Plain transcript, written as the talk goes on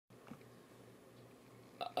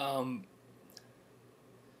Um,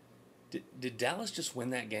 did Dallas just win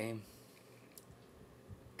that game?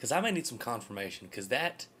 Because I might need some confirmation. Because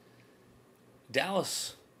that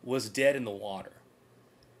Dallas was dead in the water,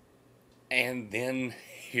 and then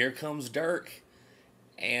here comes Dirk,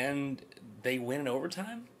 and they win in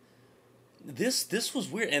overtime. This was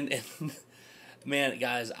weird, and man,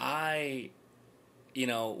 guys, when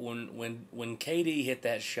KD hit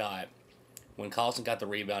that shot, when Carlson got the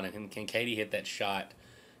rebound, and KD hit that shot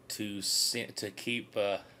to keep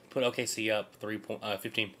put OKC up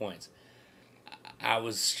 15 points. I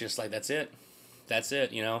was just like, that's it.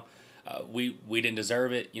 We didn't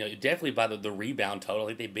deserve it. Definitely by the rebound total. I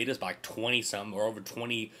think they beat us by like 20 something or over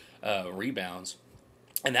 20 rebounds.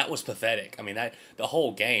 And that was pathetic. I mean, the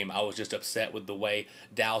whole game, I was just upset with the way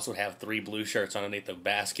Dallas would have 3 blue shirts underneath the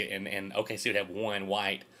basket, and OKC would have 1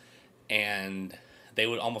 white, and they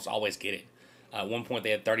would almost always get it. At one point,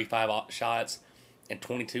 they had 35 shots and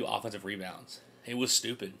 22 offensive rebounds. It was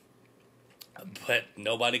stupid. But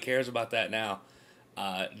nobody cares about that now.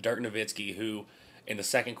 Dirk Nowitzki, who in the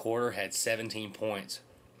second quarter had 17 points,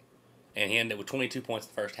 and he ended with 22 points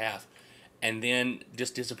in the first half, and then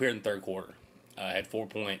just disappeared in the third quarter. Had 4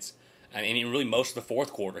 points, and really most of the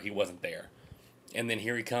fourth quarter he wasn't there. And then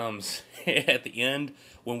here he comes at the end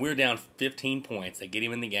when we're down 15 points. They get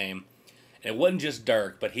him in the game, and it wasn't just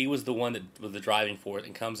Dirk, but he was the one that was the driving force,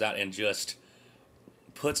 and comes out and just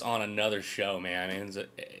puts on another show, man. And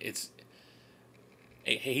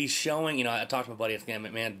he's showing. I talked to my buddy at the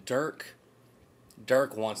game, man. Dirk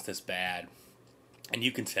wants this bad, and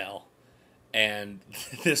you can tell. And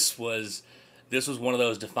this was one of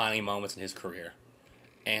those defining moments in his career.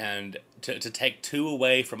 And to take 2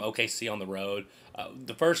 away from OKC on the road,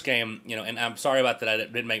 the first game, and I'm sorry about that. I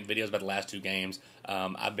didn't make videos about the last 2 games.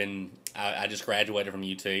 I just graduated from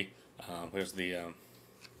UT. Here's the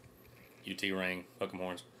UT ring, hook 'em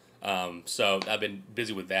horns. So I've been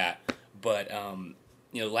busy with that. But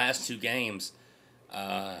the last 2 games,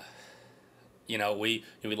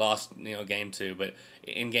 we lost game 2, but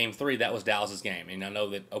in game 3 that was Dallas's game, and I know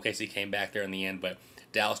that OKC came back there in the end, but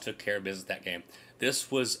Dallas took care of business that game.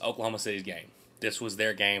 This was Oklahoma City's game. This was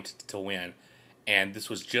their game to win, and this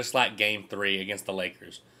was just like game 3 against the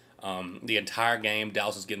Lakers. The entire game,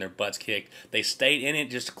 Dallas was getting their butts kicked. They stayed in it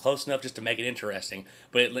just close enough just to make it interesting,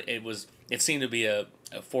 but it seemed to be a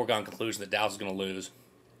foregone conclusion that Dallas was going to lose.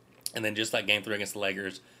 And then just like game 3 against the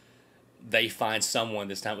Lakers, they find someone,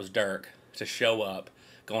 this time it was Dirk, to show up,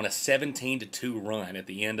 go on a 17-2 run at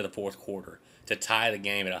the end of the fourth quarter to tie the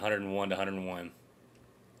game at 101-101,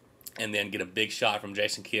 and then get a big shot from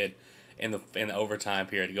Jason Kidd in the overtime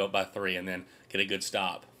period to go up by 3, and then get a good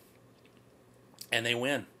stop, and they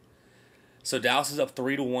win. So Dallas is up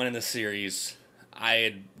 3-1 in the series. I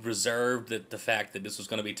had reserved the fact that this was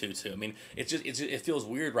going to be 2-2. I mean, it feels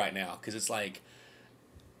weird right now because it's like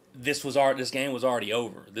this game was already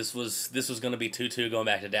over. This was going to be 2-2 going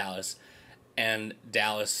back to Dallas. And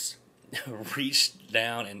Dallas reached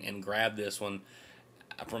down and grabbed this one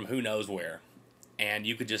from who knows where. And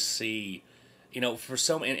you could just see,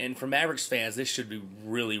 for Mavericks fans, this should be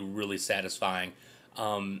really, really satisfying.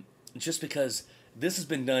 Just because this has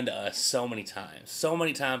been done to us so many times. So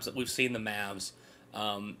many times that we've seen the Mavs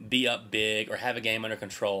be up big or have a game under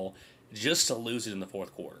control just to lose it in the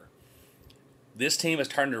fourth quarter. This team has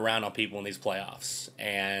turned it around on people in these playoffs,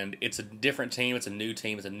 and it's a different team. It's a new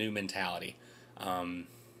team. It's a new mentality,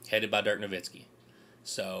 headed by Dirk Nowitzki.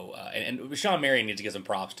 So, and Sean Marion needs to get some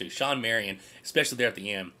props too. Sean Marion, especially there at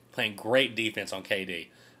the end, playing great defense on KD,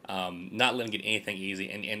 not letting him get anything easy.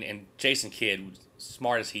 And Jason Kidd,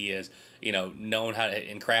 smart as he is, knowing how to,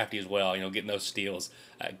 and crafty as well, getting those steals,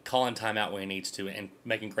 calling timeout when he needs to, and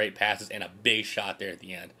making great passes, and a big shot there at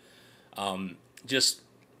the end. Just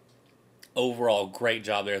overall, great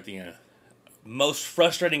job there at the end. Most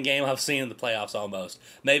frustrating game I've seen in the playoffs almost.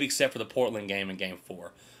 Maybe except for the Portland game in Game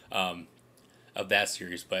 4 of that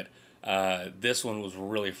series. But this one was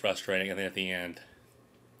really frustrating. And then at the end,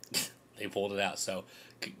 they pulled it out. So,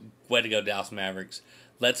 way to go, Dallas Mavericks.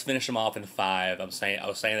 Let's finish them off in 5. I was saying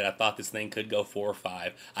that I thought this thing could go 4 or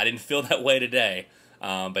 5. I didn't feel that way today,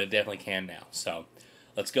 but it definitely can now. So,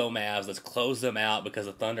 let's go Mavs. Let's close them out because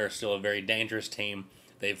the Thunder are still a very dangerous team.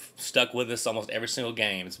 They've stuck with us almost every single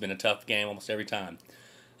game. It's been a tough game almost every time.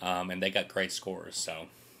 And they got great scores. So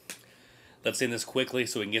let's end this quickly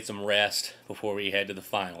so we can get some rest before we head to the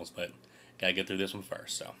finals. But got to get through this one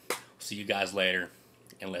first. So see you guys later,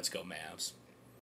 and let's go Mavs.